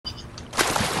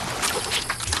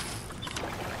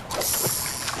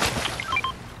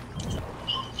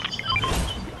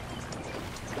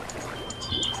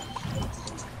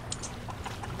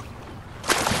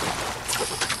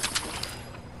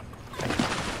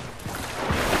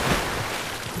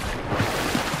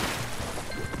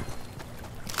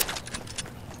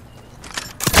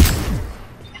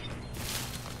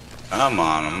Come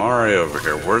on, I'm already over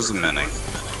here. Where's the mini?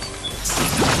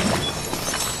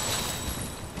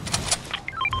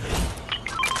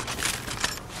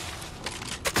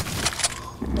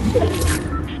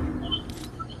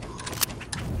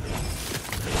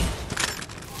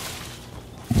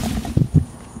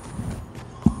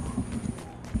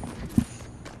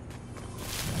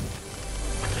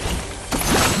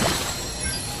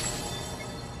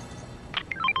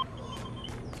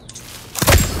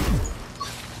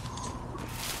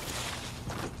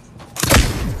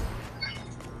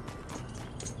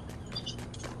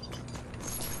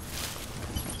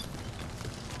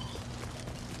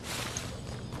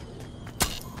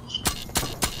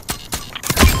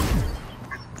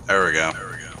 There we go.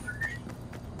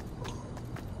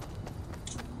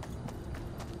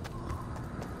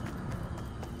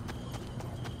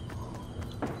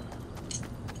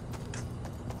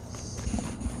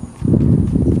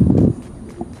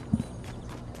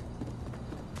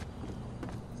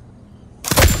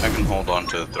 I can hold on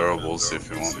to the throwables if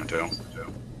you want me to.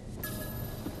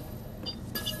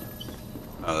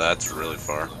 Oh, that's really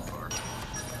far.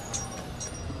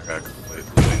 I gotta complete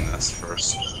looting this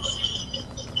first.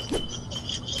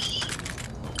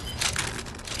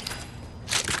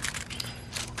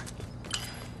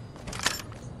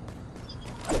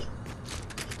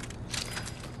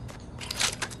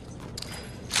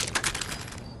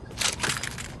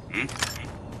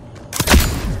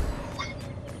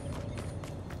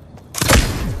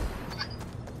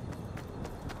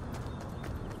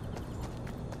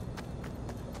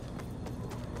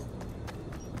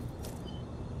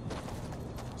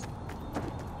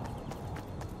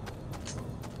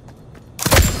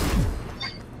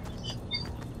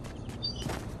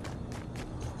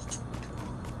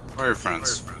 Where are your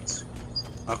friends?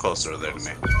 How close are they to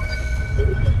me?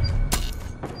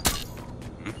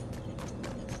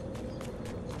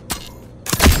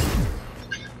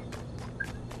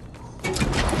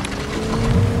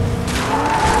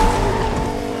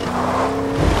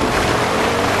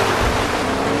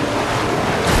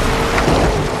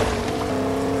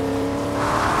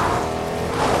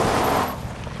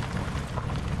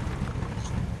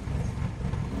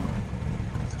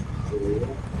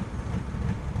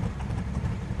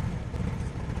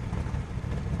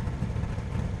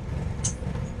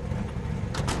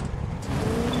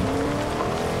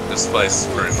 This place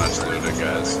is pretty much looted,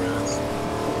 guys.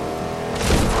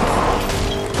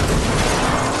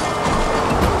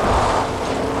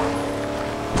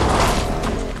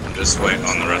 I'm just waiting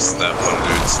on the rest of that one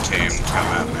dude's team to come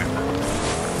at me.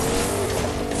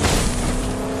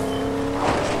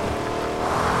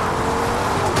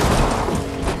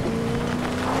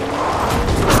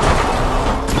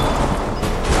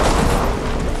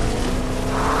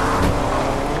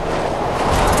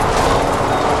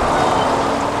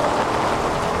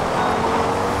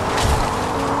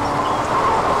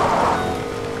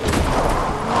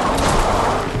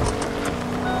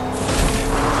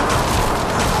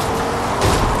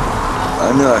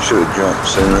 I knew I should have jumped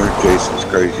sooner. Jason's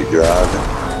crazy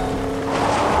driving.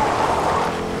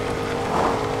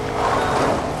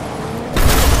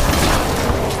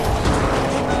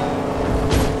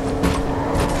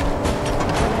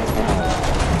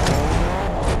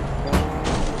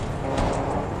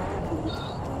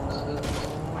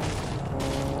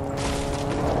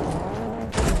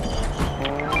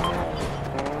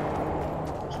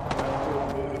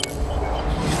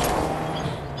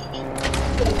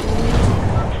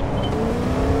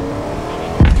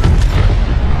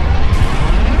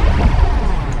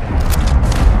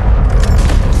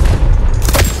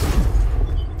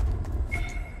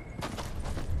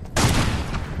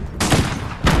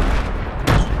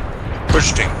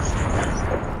 Push team.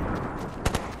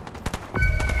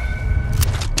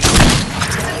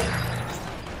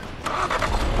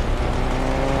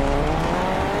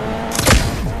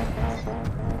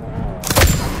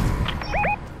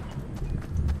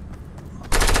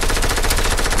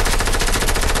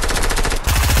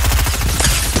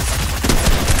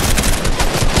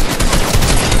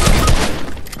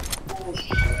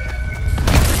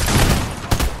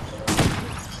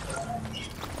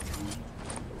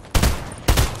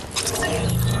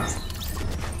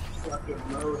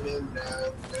 Mow him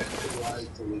down left and right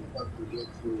till he fucking gets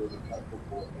through with a couple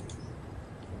bullets.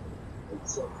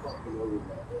 It's so fucking over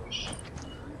that bush.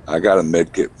 I got a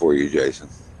med kit for you, Jason.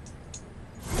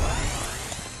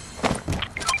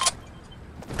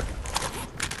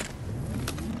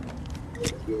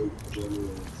 Good general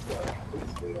and stuff.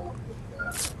 Please stay off with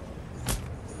that.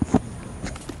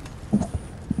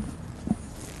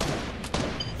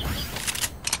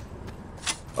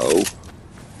 Oh.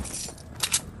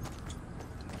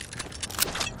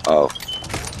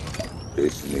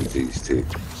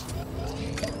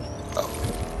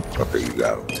 Okay, you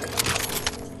got him.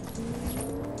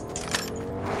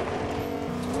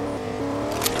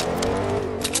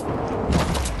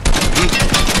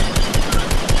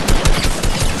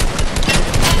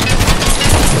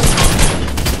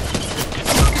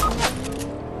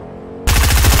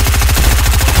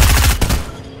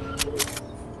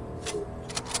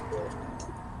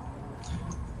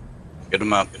 Get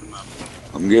him up.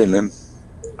 I'm getting him.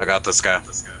 I got this guy.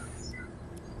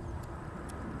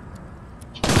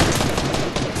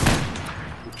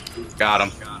 Got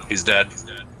him. He's dead.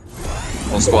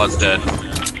 Whole squad's dead.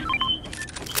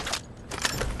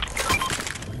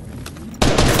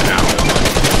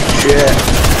 Shit.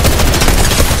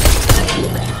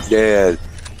 Dead.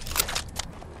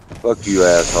 Fuck you,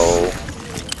 asshole.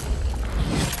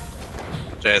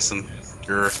 Jason,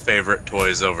 your favorite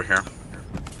toys over here.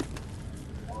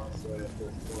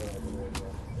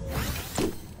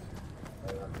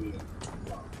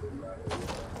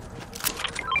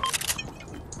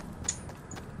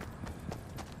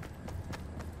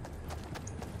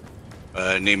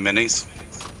 Need minis?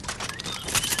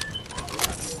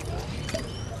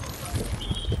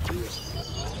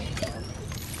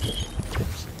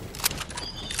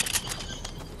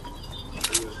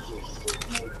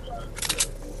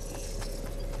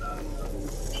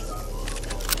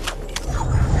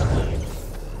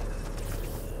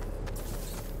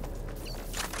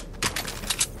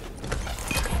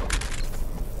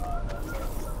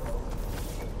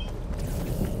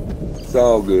 It's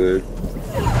all good.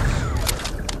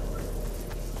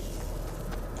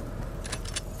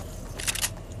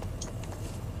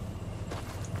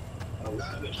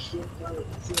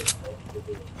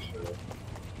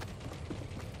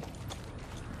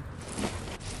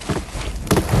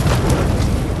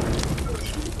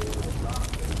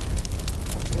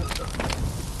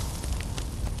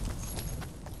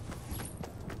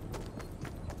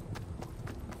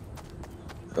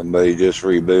 Somebody just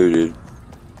rebooted.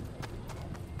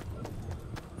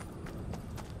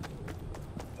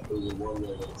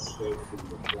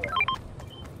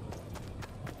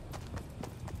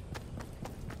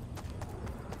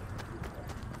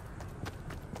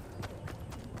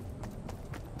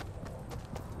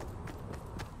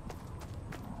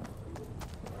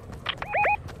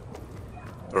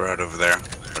 They're right over there.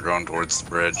 They're going towards the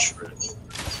bridge.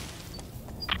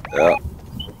 Yeah.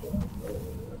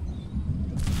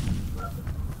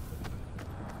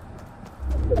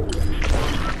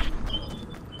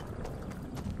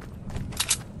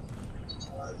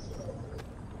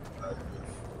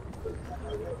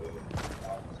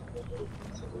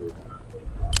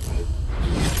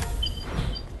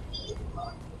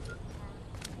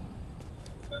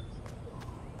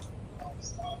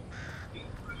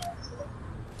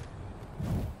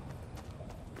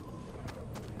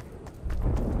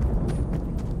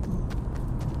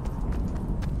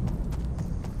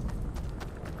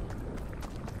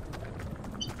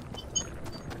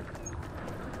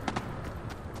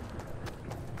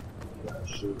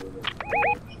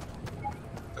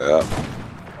 Yeah.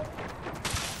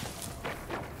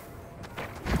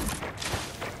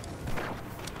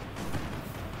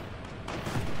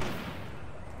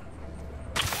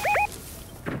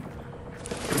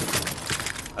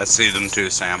 I see them too,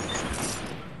 Sam.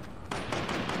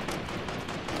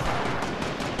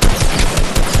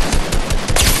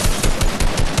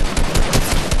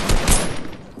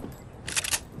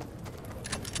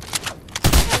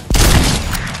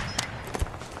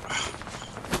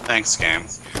 Thanks, game.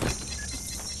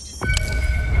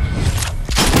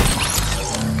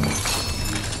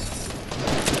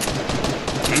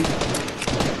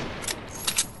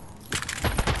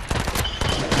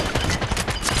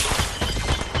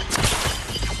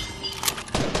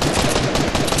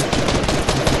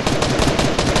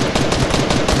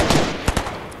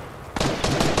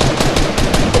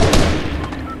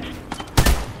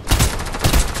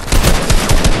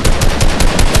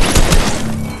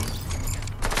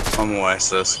 I'm away,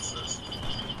 sis.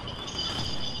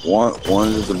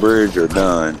 Ones at the bridge are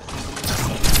done. And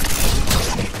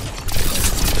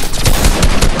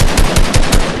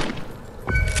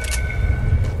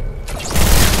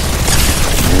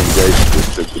they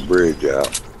just took the bridge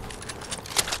out.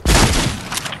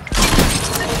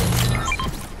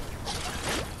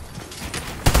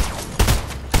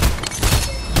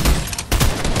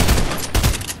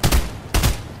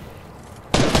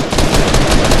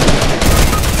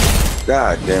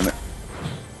 God damn it.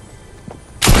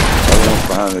 That one's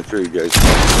behind the tree, Jason.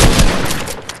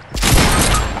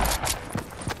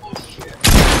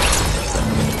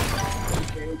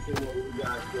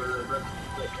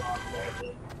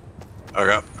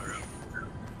 Okay.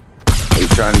 He's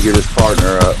trying to get his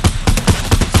partner up.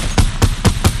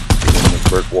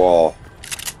 brick wall.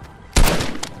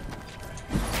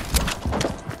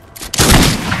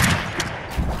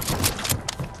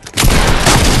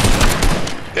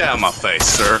 Get out of my face,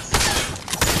 sir.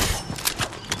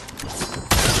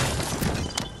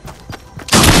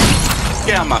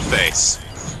 Get out of my face.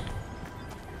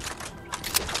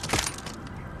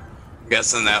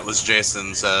 Guessing that was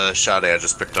Jason's shotty I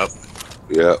just picked up.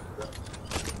 Yep.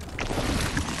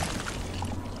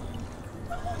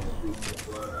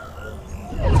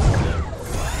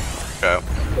 Okay.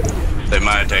 They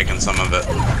might have taken some of it.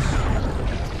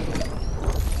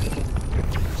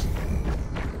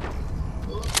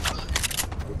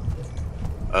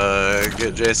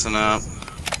 Get Jason up.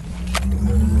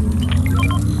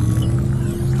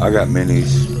 I got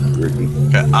minis, Ricky.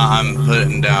 Okay, I'm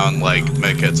putting down like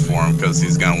medkits for him because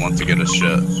he's gonna want to get his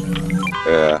shit.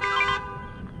 Yeah.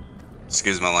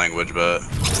 Excuse my language, but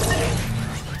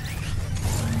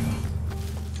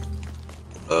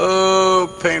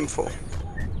oh, painful.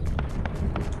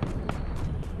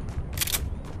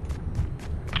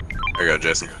 There you go,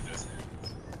 Jason.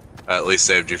 I at least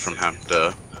saved you from having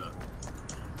to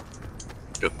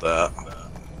get that.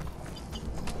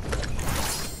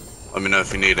 Let me know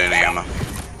if you need any ammo.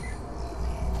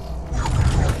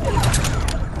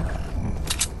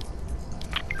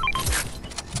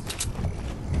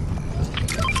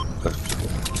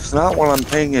 It's not while I'm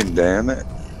pinging, damn it.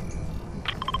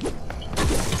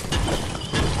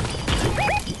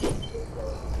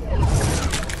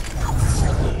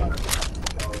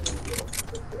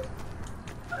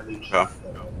 Oh.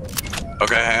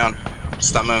 Okay, hang on.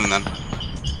 Stop moving then.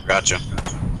 Gotcha.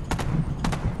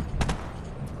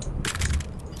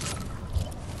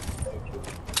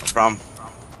 No problem.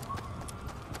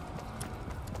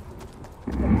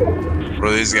 Where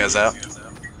are these guys at?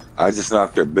 I just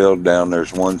knocked their build down.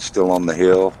 There's one still on the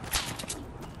hill.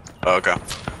 Oh, okay.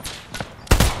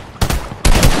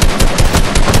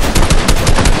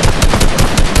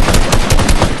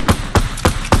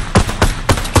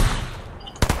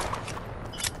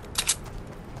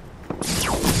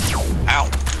 Ow.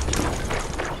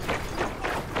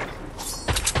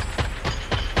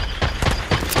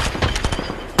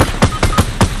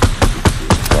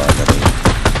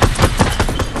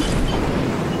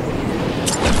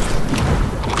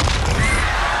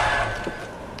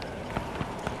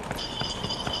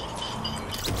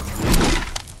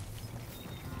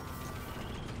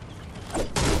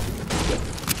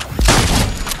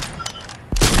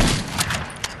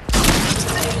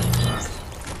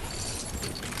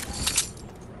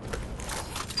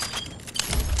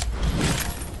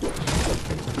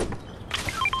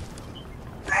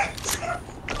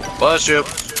 Bless you.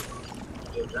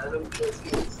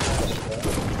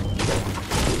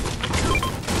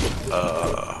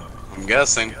 I'm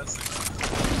guessing.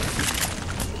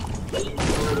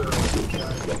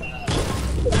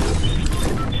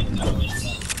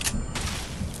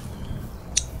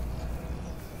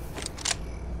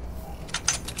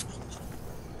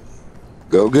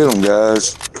 Go get them,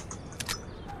 guys.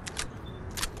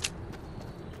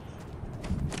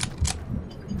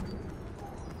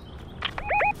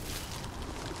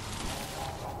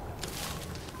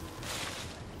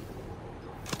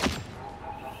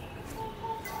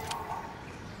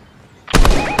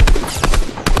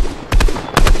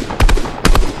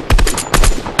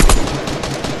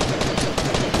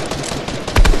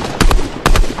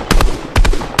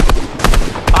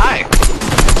 Hi.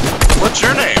 What's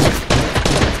your name?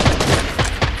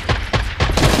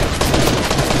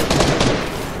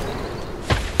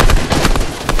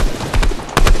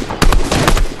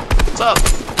 What's up?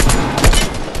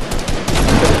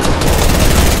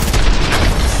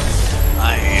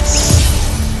 Nice.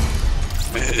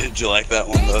 Did you like that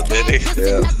one though, did he?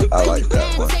 Yeah, I like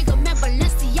that one.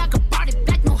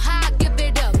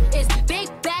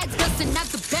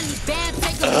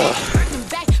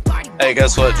 Hey,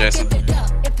 guess what, Jason?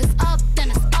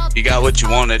 You got what you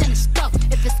wanted.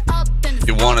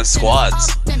 You wanted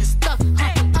squads.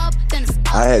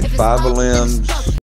 I had 5 limbs,